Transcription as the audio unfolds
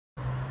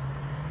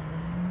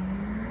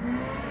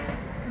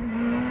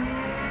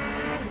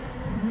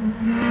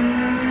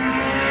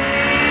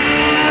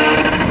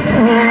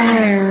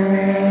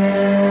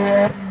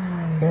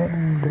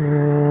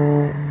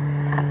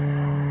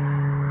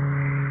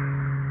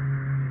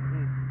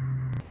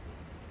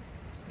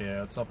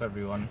Yeah, what's up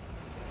everyone?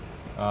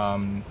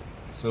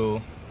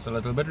 So it's a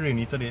little bit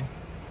rainy today.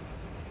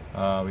 We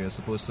are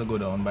supposed to go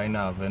down by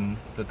Navan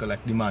to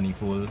collect the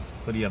manifold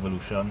for the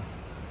evolution.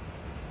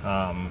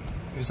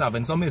 We're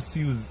having some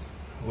issues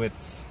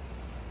with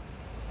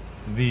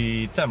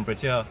the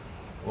temperature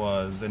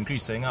was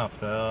increasing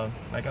after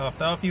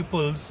a few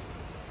pulls.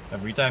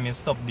 Every time you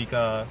stop the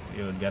car,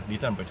 you'll get the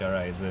temperature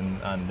rising,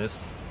 and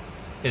this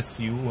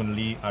issue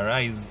only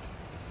arose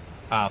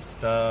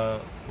after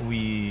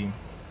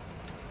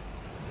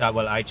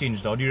I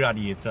changed out the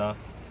radiator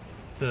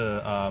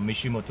to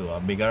Mishimoto, a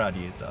bigger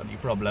radiator. The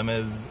problem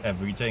is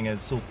everything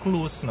is so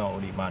close now.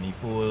 The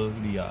manifold,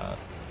 the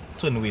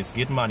twin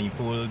wastegate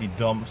manifold, the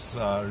dumps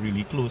are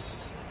really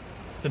close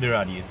to the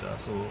radiator.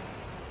 So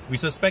we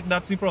suspect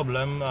that's the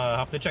problem.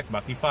 Have to check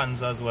back the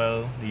fans as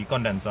well. The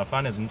condenser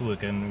fan isn't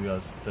working. We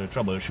have to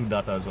troubleshoot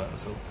that as well.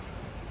 So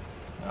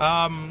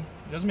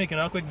just making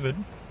a quick vid.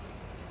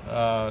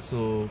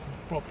 So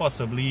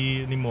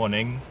possibly in the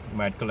morning we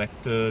might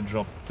collect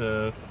drop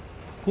the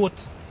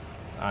coat,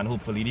 and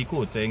hopefully the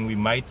coating we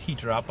might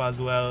heat wrap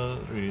as well.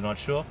 Really not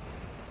sure.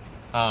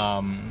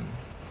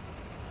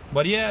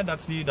 But yeah,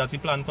 that's the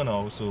plan for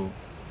now. So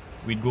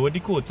we'd go with the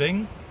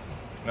coating,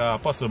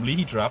 possibly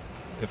heat wrap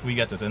if we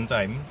get it in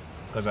time,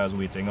 because I was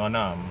waiting on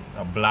a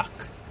black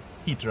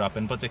heat wrap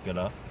in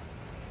particular.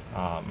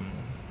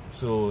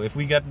 So if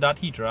we get that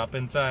heat wrap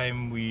in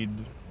time, we'd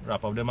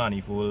wrap up the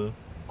manifold,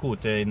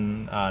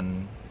 coating,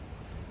 and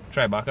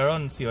try back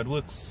around, see how it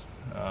works.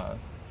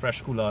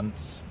 Fresh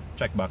coolant,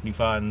 check back the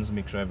fans,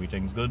 make sure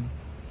everything's good,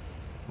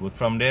 work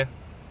from there,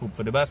 hope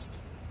for the best.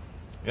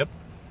 Yep,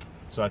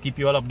 so I'll keep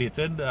you all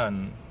updated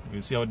and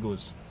we'll see how it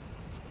goes.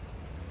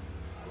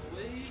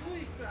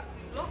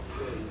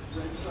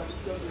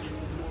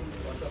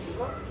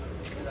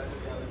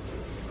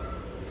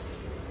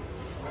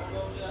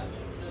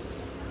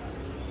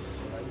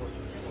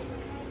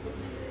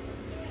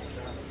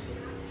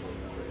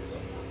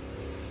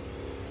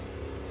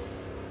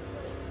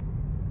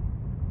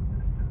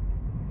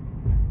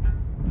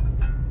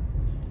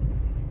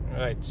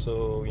 Right,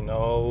 so we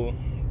now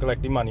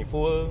collect the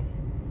manifold,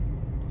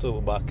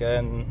 turbo back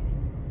end,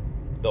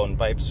 down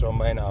pipes from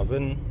my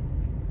Navan,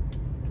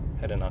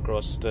 heading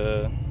across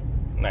the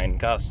 9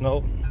 cars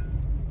now,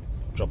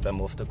 drop them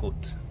off the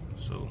coat.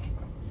 So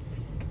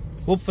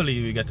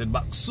hopefully we get it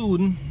back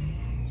soon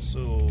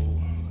so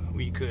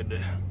we could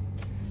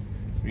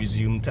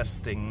resume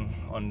testing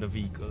on the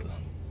vehicle.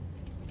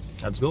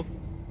 Let's go.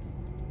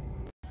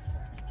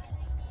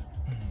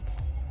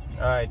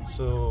 Alright,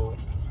 so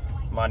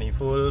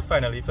manifold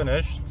finally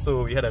finished,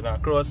 so we headed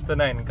across the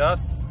 9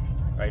 cars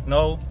right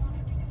now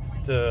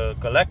to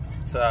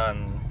collect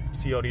and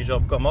see how the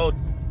job come out.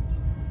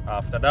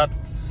 After that,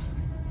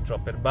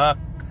 drop it back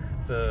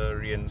to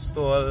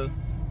reinstall,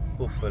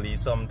 hopefully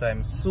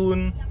sometime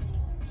soon,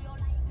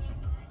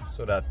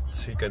 so that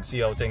we can see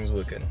how things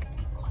working.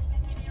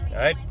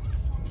 Alright.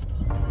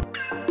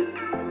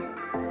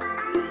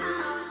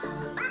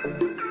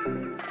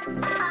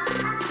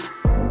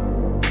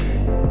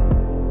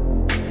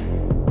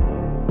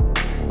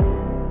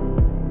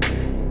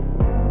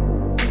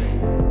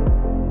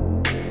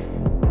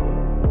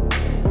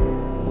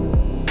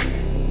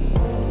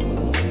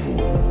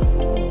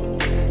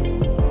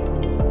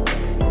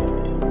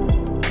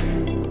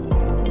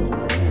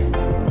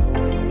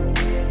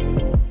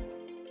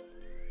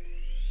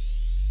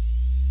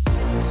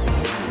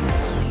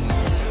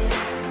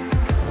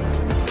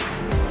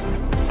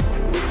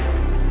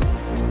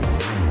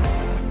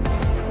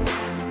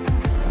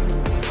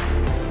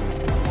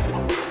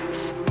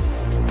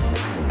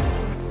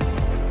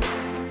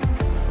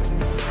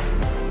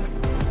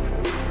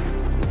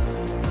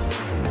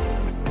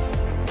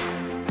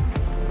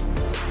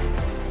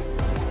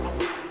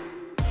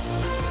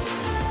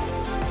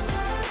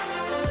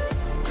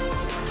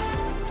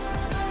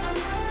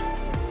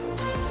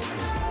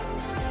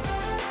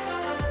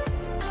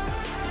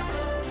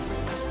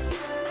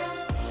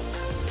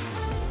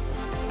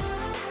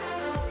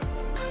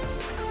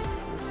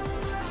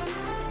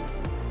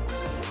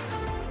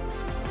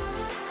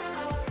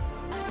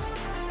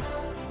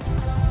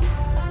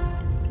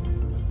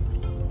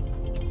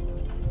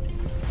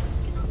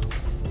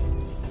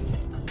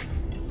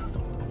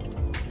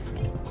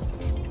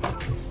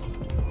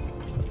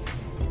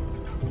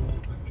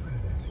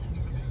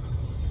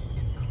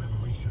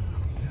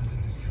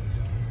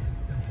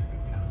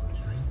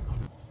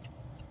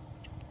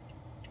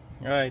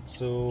 Alright,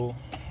 so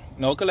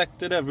now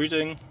collected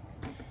everything.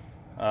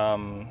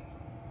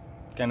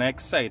 Kinda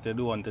excited,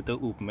 wanted to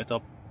open it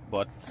up,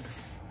 but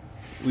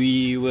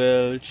we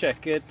will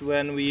check it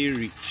when we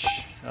reach.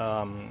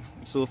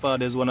 So far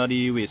there's one of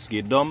the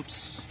wastegate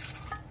dumps.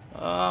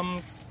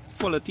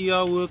 Quality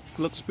of work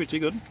looks pretty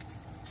good.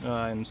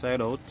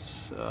 Inside out,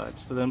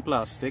 it's still in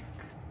plastic.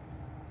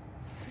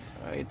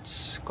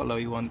 Right, color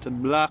we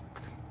wanted black.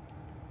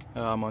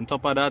 On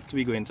top of that,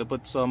 we're going to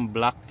put some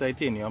black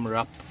titanium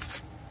wrap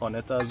on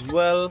it as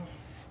well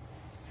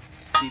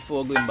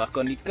before going back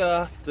on the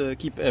car to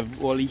keep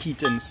all the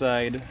heat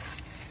inside,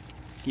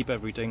 keep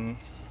everything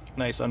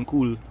nice and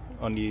cool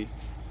on the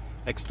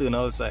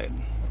external side,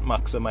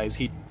 maximize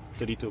heat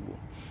to the turbo.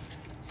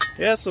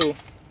 Yeah, so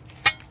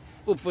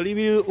hopefully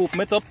we'll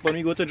open it up when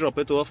we go to drop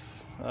it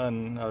off,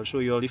 and I'll show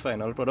you all the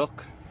final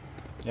product.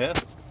 Yeah,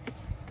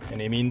 in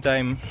the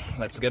meantime,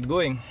 let's get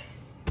going.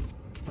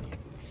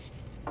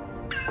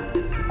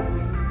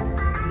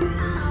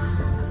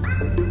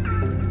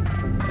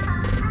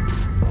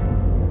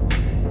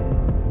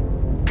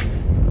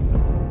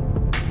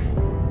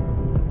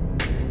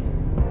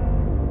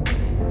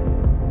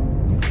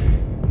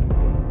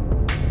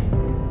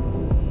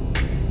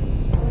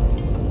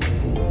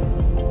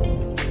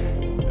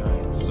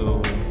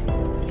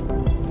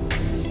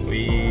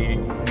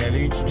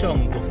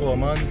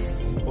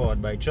 Performance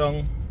powered by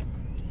Chung.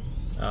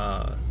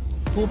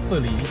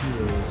 Hopefully he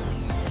will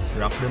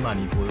wrap the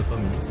manifold for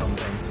me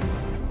sometime soon.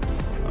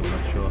 I'm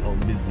not sure how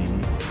busy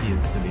he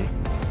is today.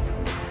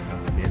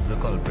 There's the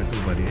culprit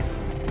over there.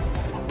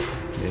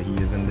 There he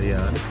is in the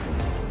yard.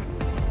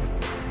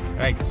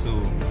 Right, so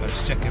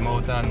let's check him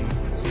out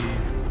and see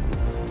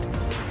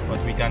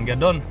what we can get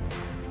done.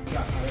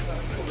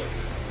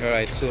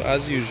 Alright, so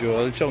as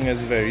usual, Chung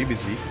is very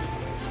busy,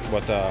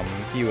 but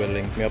he will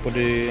link me up with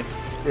the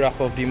wrap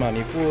of the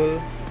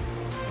manifold.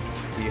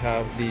 We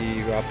have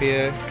the wrap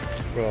here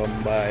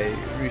from by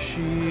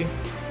Rishi.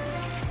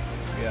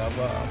 We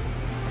have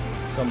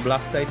some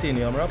black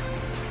titanium wrap.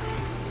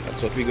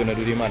 That's what we're gonna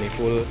do the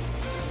manifold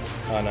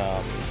and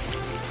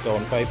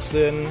downpipes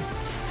in.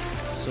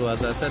 So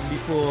as I said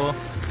before,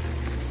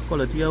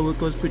 quality of work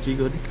was pretty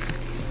good.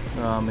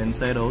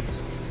 Inside out,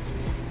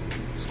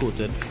 it's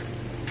coated.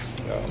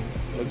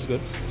 Looks good.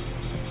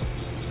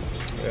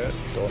 Yeah,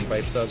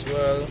 downpipes as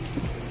well.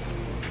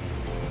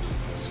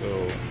 So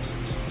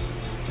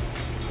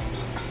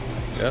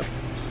yeah,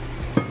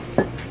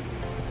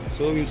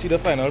 so we'll see the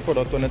final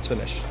product when it's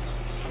finished.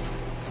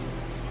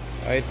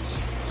 Right,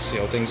 see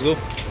how things go.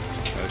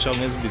 Well, Chung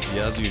is busy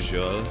as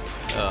usual.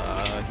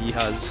 He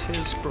has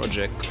his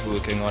project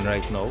working on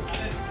right now.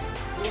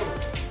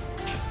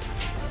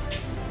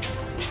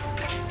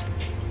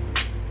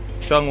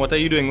 Chung, what are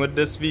you doing with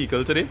this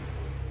vehicle today?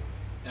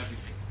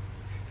 Everything.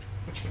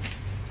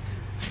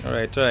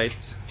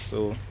 Alright,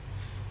 so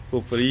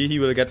hopefully he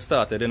will get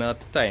started in a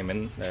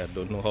timing. I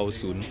don't know how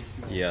soon.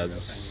 He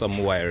has some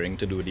wiring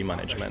to do with the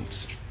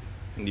management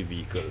in the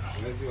vehicle.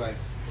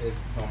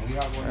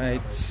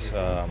 Right.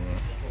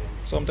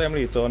 Sometime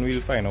later on we'll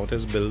find out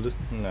his build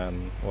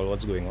and all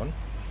what's going on.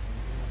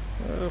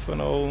 For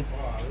now,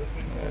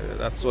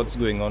 that's what's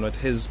going on with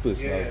his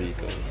personal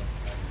vehicle.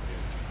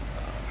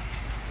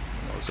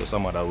 Also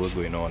some other work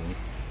going on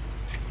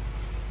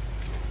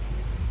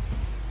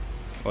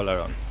all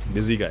around.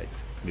 Busy guy.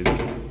 Busy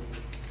guy.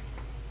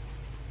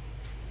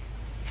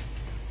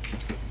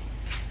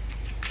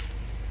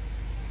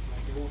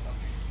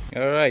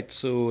 Alright,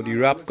 so the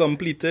wrap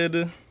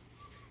completed.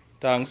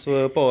 Thanks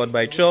for powered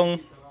by Chung.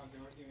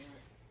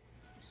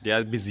 They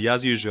are busy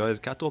as usual.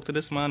 Can't talk to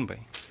this man, boy.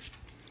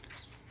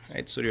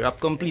 Right, so the wrap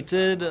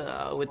completed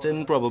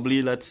within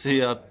probably, let's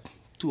say,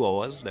 2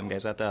 hours. Them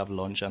guys had to have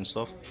lunch and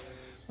stuff.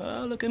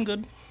 Looking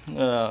good.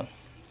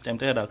 Time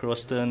to head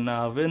across to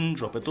Navin,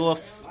 drop it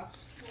off.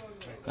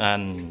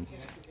 And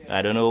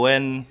I don't know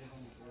when.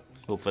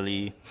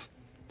 Hopefully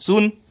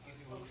soon.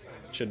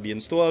 Should be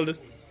installed.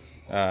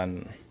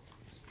 And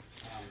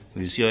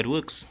we'll see how it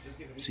works,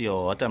 see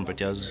how our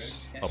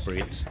temperatures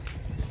operate.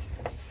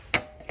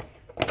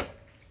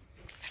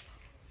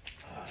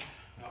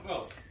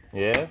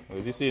 Yeah,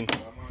 what's he saying?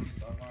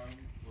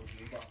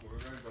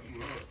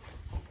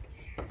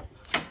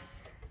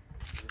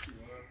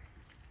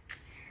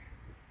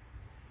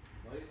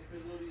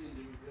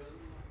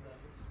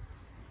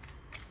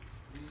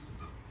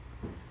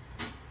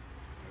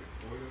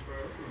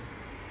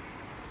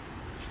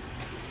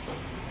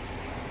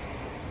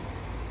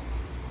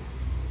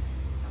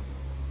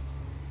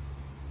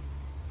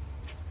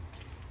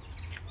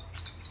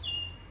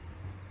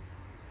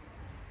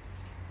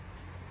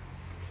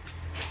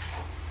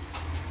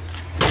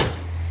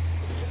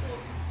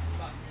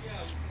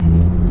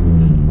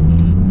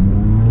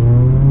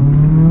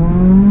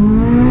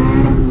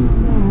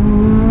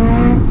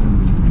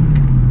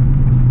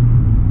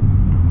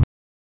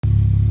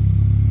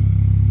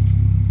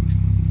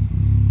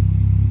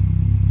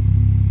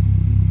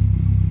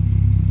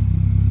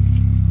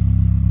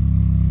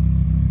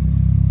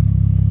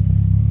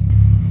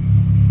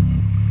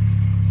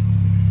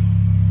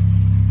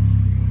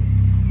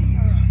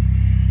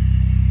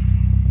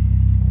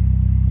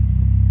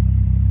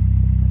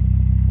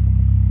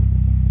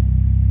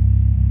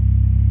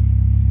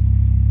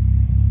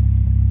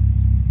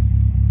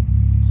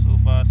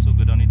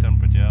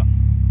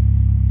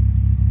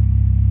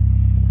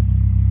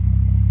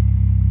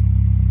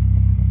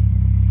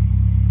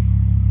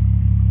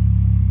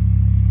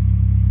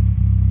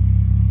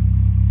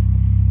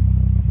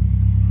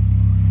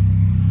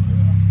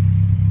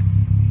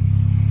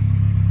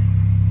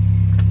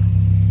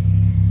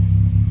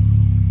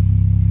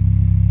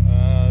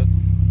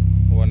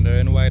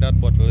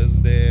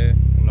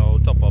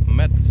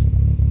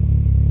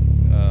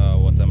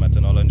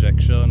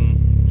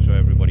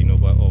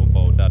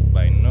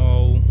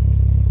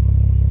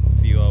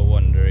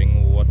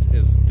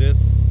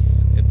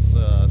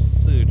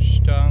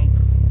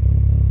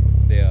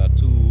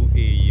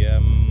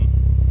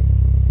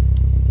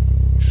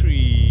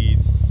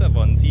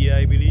 370,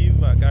 I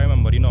believe. I can't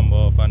remember the number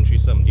of, and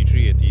 370,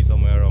 380,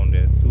 somewhere around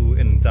there. 2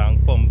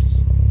 in-tank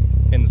pumps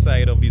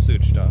inside of the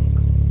surge tank,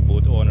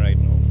 both on right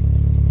now.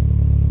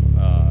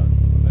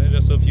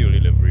 Just for fuel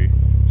delivery,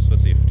 just for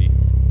safety.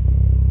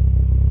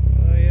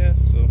 Yeah,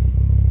 so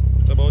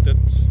that's about it.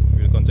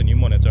 We'll continue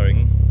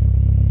monitoring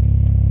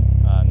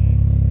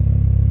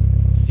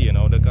and seeing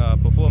how the car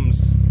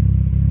performs.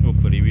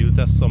 Hopefully we'll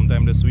test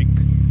sometime this week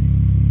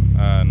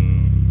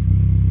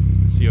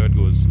and see how it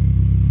goes.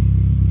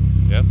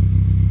 Yeah.